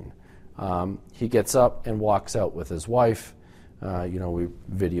pain. He gets up and walks out with his wife. We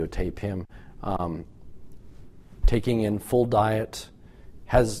videotape him taking in full diet.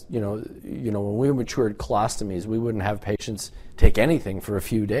 When we matured colostomies, we wouldn't have patients take anything for a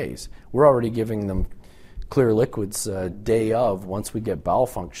few days. We're already giving them clear liquids day of, once we get bowel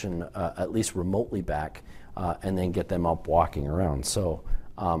function at least remotely back, and then get them up walking around. So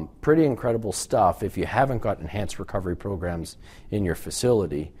pretty incredible stuff if you haven't got enhanced recovery programs in your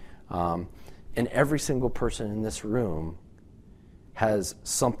facility. And every single person in this room has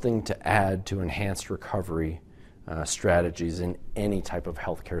something to add to enhanced recovery strategies in any type of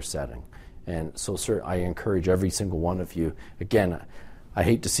healthcare setting. And so, sir, I encourage every single one of you. Again, I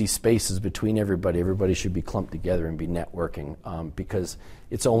hate to see spaces between everybody. Everybody should be clumped together and be networking, because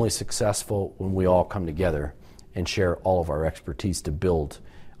it's only successful when we all come together and share all of our expertise to build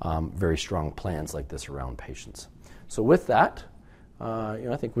very strong plans like this around patients. So with that,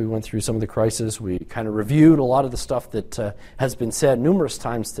 I think we went through some of the crises. We kind of reviewed a lot of the stuff that has been said numerous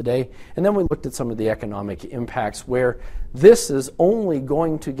times today, and then we looked at some of the economic impacts where this is only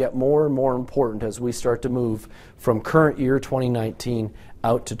going to get more and more important as we start to move from current year 2019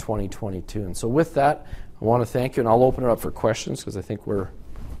 out to 2022. And so with that, I want to thank you, and I'll open it up for questions because I think we're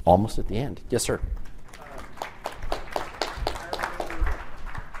almost at the end. Yes, sir.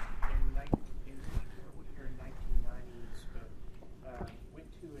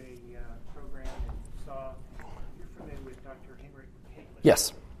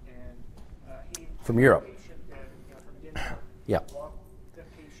 Yes. And he from Europe. From Denmark. Yeah. Walked the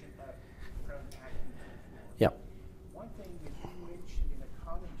patient up from acne. Yeah. One thing that you mentioned in a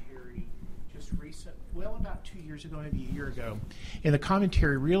commentary just about 2 years ago, maybe a year ago, and the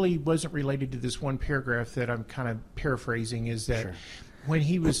commentary really wasn't related to this one paragraph that I'm kind of paraphrasing, is that Sure. when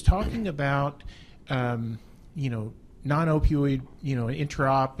he was talking about, non-opioid,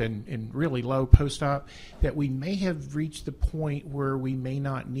 intra-op and really low post-op, that we may have reached the point where we may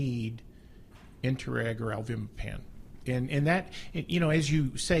not need Interreg or Alvimpan. And that, as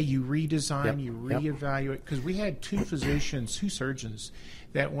you say, you redesign, Yep. you reevaluate. Because we had two surgeons,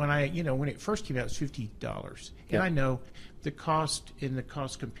 that when it first came out, it was $50, and Yep. I know the cost in the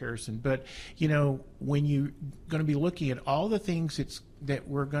cost comparison, but when you're going to be looking at all the things that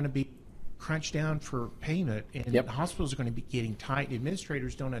we're going to be crunched down for payment, and Yep. hospitals are going to be getting tight.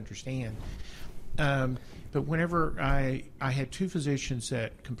 Administrators don't understand. But whenever I had two physicians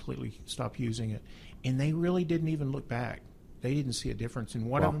that completely stopped using it, and they really didn't even look back. They didn't see a difference. And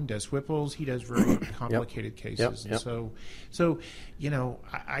one of them does Whipple's. He does very complicated cases. Yep. And so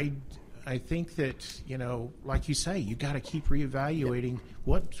I think that, like you say, you got to keep reevaluating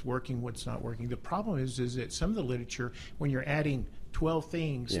what's working, what's not working. The problem is that some of the literature, when you're adding 12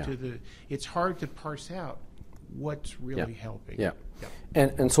 things it's hard to parse out what's really helping. Yeah.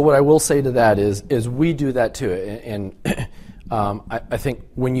 And so what I will say to that is we do that too. And I think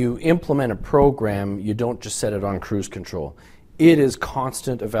when you implement a program, you don't just set it on cruise control. It is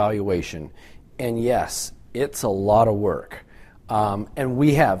constant evaluation. And yes, it's a lot of work. And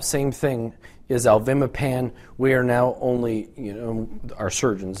we have, same thing is Alvimipan. We are now only, our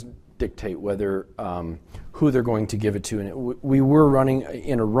surgeons dictate whether who they're going to give it to. And we were running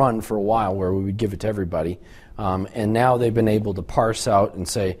in a run for a while where we would give it to everybody. And now they've been able to parse out and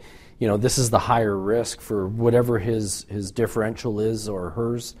say, this is the higher risk for whatever his differential is or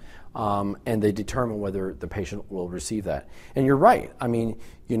hers, and they determine whether the patient will receive that. And you're right. I mean,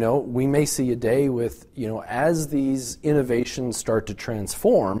 we may see a day with, as these innovations start to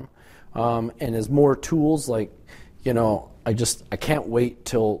transform, and as more tools like, I can't wait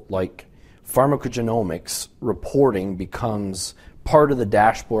till like pharmacogenomics reporting becomes part of the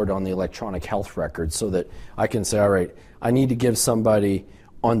dashboard on the electronic health record, so that I can say, all right, I need to give somebody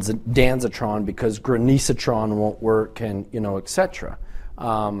on Danzatron because Granisetron won't work, and et cetera.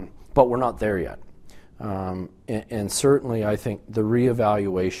 But we're not there yet. And certainly I think the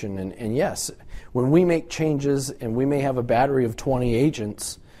reevaluation, and yes, when we make changes and we may have a battery of 20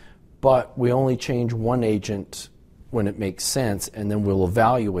 agents, but we only change one agent when it makes sense, and then we'll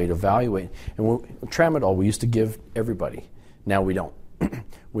evaluate. And Tramadol we used to give everybody. Now we don't.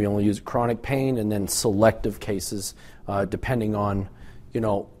 We only use chronic pain and then selective cases depending on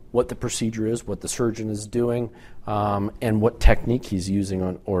what the procedure is, what the surgeon is doing, and what technique he's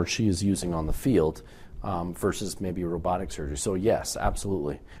using or she is using on the field versus maybe robotic surgery. So yes,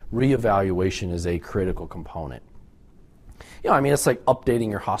 absolutely. Reevaluation is a critical component. It's like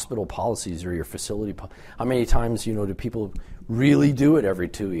updating your hospital policies or your facility. How many times, do people really do it every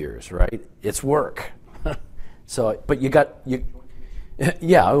 2 years, right? It's work. So, but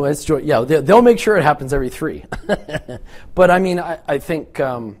they'll make sure it happens every 3. But I think,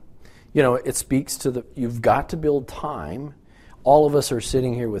 it speaks to you've got to build time. All of us are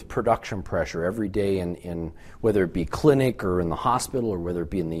sitting here with production pressure every day in whether it be clinic or in the hospital or whether it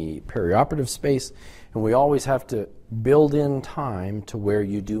be in the perioperative space, and we always have to build in time to where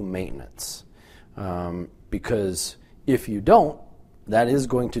you do maintenance. Because if you don't, that is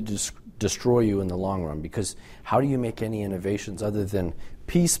going to destroy you in the long run, because how do you make any innovations other than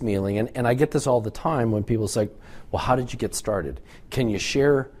piecemealing? And I get this all the time when people say, well, how did you get started? Can you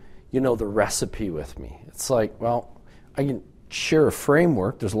share, the recipe with me? It's like, well, I can share a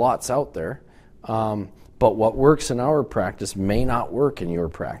framework. There's lots out there. But what works in our practice may not work in your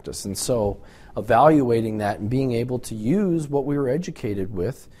practice. And so evaluating that and being able to use what we were educated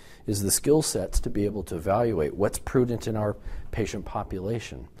with is the skill sets to be able to evaluate what's prudent in our patient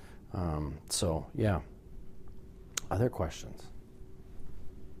population. Other questions?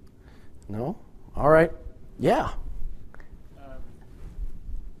 No? All right. Yeah.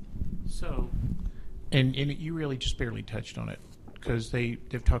 And you really just barely touched on it because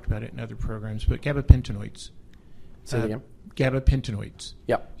they've talked about it in other programs, but gabapentinoids. Say it again. Gabapentinoids.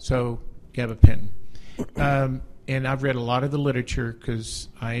 Yep. So gabapentin. And I've read a lot of the literature because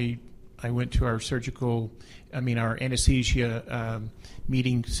I went to our our anesthesia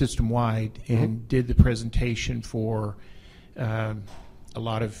meeting system-wide and did the presentation for a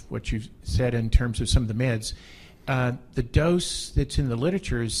lot of what you've said in terms of some of the meds. The dose that's in the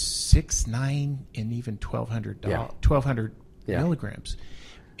literature is 6, 9, and even 1,200 milligrams.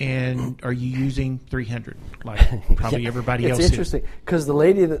 And are you using 300 like probably everybody else is? It's interesting because the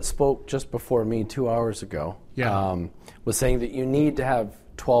lady that spoke just before me 2 hours ago was saying that you need to have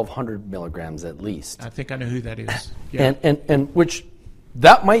 1,200 milligrams at least. I think I know who that is. Yeah. And which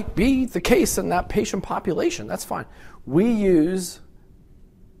that might be the case in that patient population. That's fine. We use,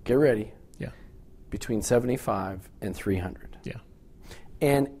 get ready, between 75 and 300. Yeah.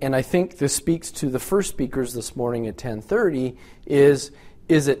 And I think this speaks to the first speakers this morning at 10:30 is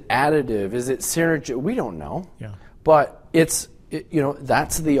it additive? Is it synergy? We don't know. Yeah. But that's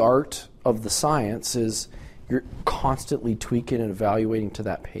the art of the science, is you're constantly tweaking and evaluating to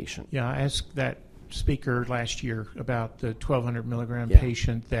that patient. Yeah, I asked that speaker last year about the 1,200 milligram Yeah.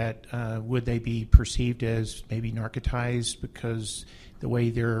 patient that would they be perceived as maybe narcotized because the way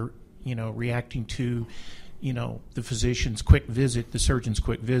they're reacting to the physician's quick visit, the surgeon's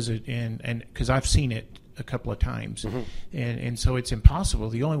quick visit, and because I've seen it a couple of times, and so it's impossible.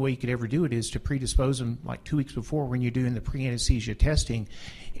 The only way you could ever do it is to predispose them like 2 weeks before when you're doing the pre-anesthesia testing,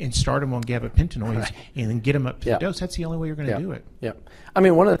 and start them on gabapentinoids, and then get them up to the dose. That's the only way you're going to do it. Yeah. I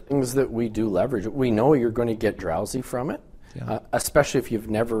mean, one of the things that we do leverage, we know you're going to get drowsy from it, especially if you've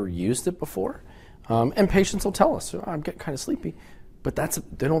never used it before. And patients will tell us, I'm getting kind of sleepy, but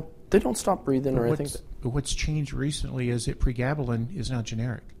they don't stop breathing or anything. What's changed recently is that pregabalin is now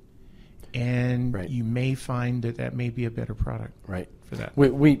generic. And you may find that may be a better product for that.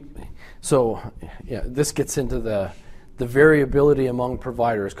 This gets into the variability among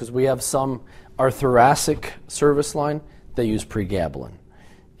providers, because we have our thoracic service line, they use pregabalin.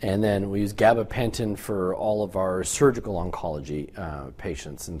 And then we use gabapentin for all of our surgical oncology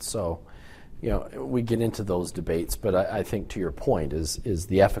patients. And so, we get into those debates, but I think to your point is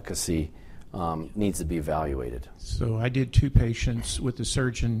the efficacy needs to be evaluated. So I did 2 patients with the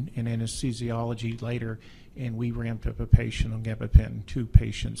surgeon in anesthesiology later, and we ramped up a patient on gabapentin, 2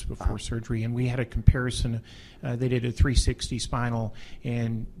 patients before surgery, and we had a comparison. They did a 360 spinal,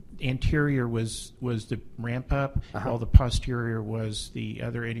 and anterior was the ramp up, while the posterior was the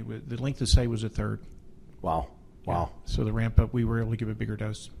other. Anyway, the length of stay was a third. Wow. So the ramp up, we were able to give a bigger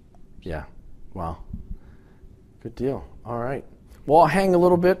dose. Yeah. Wow. Good deal. All right. Well, I'll hang a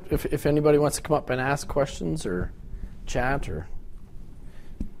little bit if anybody wants to come up and ask questions or chat.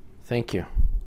 Thank you.